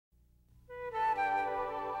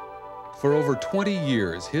For over 20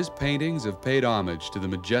 years, his paintings have paid homage to the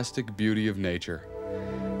majestic beauty of nature.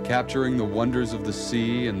 Capturing the wonders of the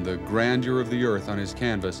sea and the grandeur of the earth on his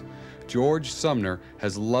canvas, George Sumner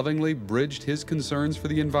has lovingly bridged his concerns for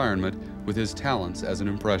the environment with his talents as an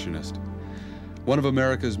impressionist. One of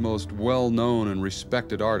America's most well-known and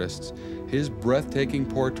respected artists, his breathtaking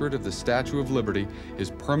portrait of the Statue of Liberty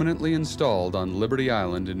is permanently installed on Liberty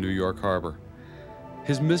Island in New York Harbor.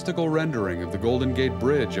 His mystical rendering of the Golden Gate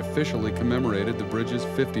Bridge officially commemorated the bridge's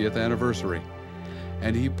 50th anniversary.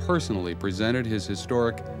 And he personally presented his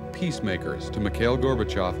historic Peacemakers to Mikhail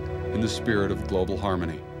Gorbachev in the spirit of global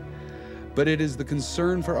harmony. But it is the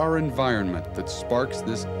concern for our environment that sparks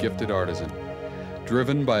this gifted artisan.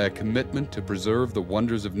 Driven by a commitment to preserve the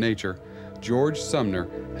wonders of nature, George Sumner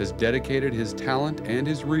has dedicated his talent and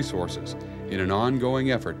his resources in an ongoing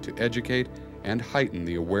effort to educate and heighten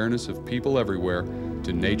the awareness of people everywhere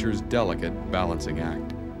to nature's delicate balancing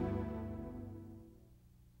act.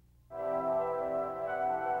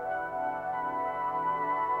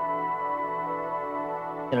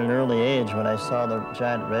 At an early age, when I saw the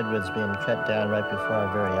giant redwoods being cut down right before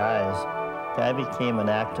our very eyes, I became an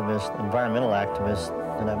activist, environmental activist,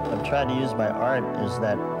 and I've tried to use my art as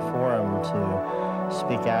that forum to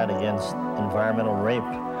speak out against environmental rape.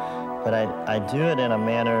 But I do it in a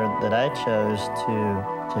manner that I chose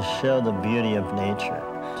to show the beauty of nature,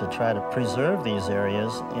 to try to preserve these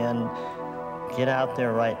areas and get out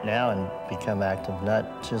there right now and become active,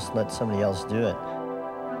 not just let somebody else do it.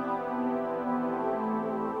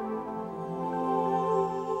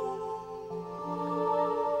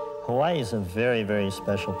 Hawaii is a very, very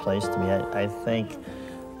special place to me. I think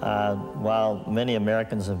while many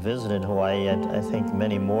Americans have visited Hawaii, I think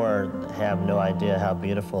many more have no idea how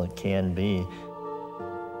beautiful it can be.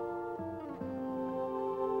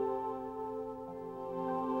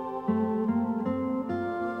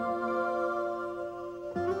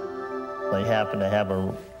 I happen to have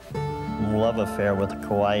a love affair with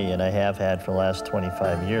Kauai, and I have had for the last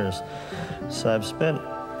 25 years. So I've spent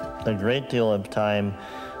a great deal of time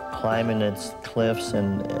climbing its cliffs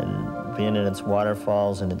and being in its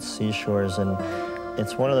waterfalls and its seashores, and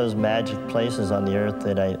it's one of those magic places on the earth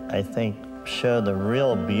that I think show the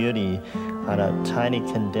real beauty on a tiny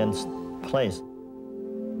condensed place.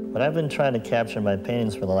 What I've been trying to capture in my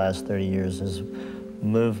paintings for the last 30 years is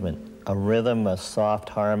movement, a rhythm, a soft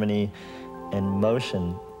harmony, and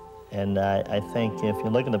motion. And I think if you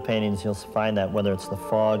look at the paintings, you'll find that whether it's the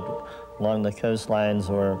fog along the coastlines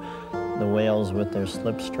or the whales with their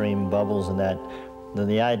slipstream bubbles and that,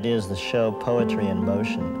 the idea is to show poetry in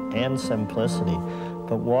motion and simplicity.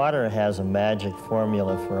 But water has a magic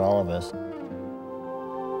formula for all of us.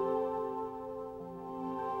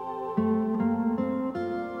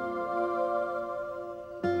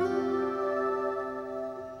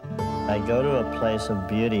 I go to a place of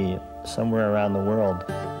beauty somewhere around the world,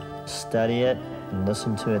 study it and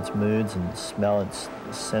listen to its moods and smell its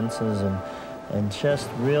senses and just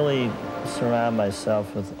really surround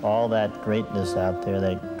myself with all that greatness out there,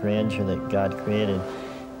 that grandeur that God created,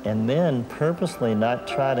 and then purposely not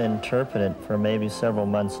try to interpret it for maybe several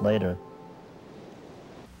months later.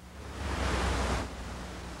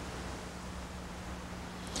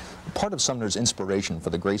 Part of Sumner's inspiration for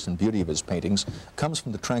the grace and beauty of his paintings comes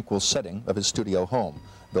from the tranquil setting of his studio home,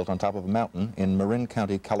 built on top of a mountain in Marin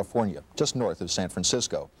County, California, just north of San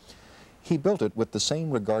Francisco. He built it with the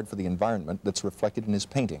same regard for the environment that's reflected in his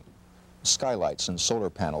painting. Skylights and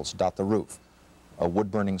solar panels dot the roof. A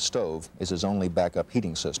wood-burning stove is his only backup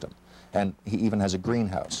heating system, and he even has a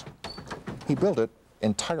greenhouse. He built it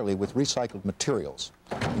entirely with recycled materials,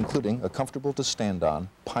 including a comfortable-to-stand-on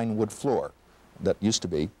pine wood floor that used to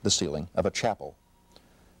be the ceiling of a chapel.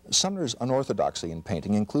 Sumner's unorthodoxy in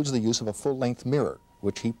painting includes the use of a full-length mirror,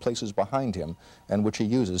 which he places behind him and which he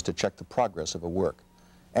uses to check the progress of a work.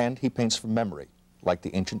 And he paints from memory, like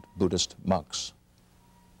the ancient Buddhist monks.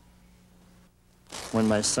 When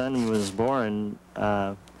my son was born,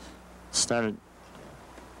 started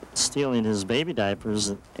stealing his baby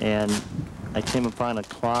diapers, and I came upon a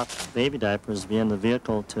cloth baby diapers being the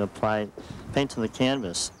vehicle to apply paint to the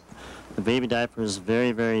canvas. The baby diaper is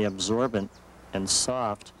very, very absorbent and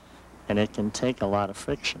soft, and it can take a lot of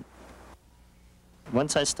friction.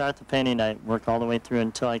 Once I start the painting, I work all the way through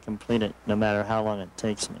until I complete it, no matter how long it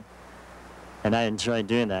takes me. And I enjoy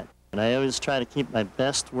doing that. And I always try to keep my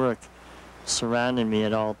best work surrounding me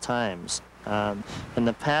at all times. In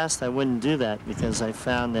the past, I wouldn't do that because I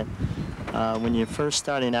found that when you're first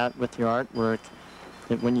starting out with your artwork,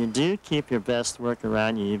 that when you do keep your best work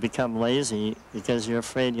around you, you become lazy because you're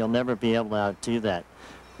afraid you'll never be able to outdo that.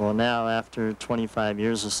 Well, now, after 25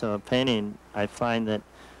 years or so of painting, I find that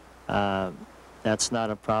that's not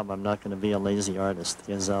a problem. I'm not going to be a lazy artist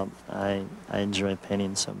because I enjoy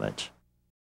painting so much.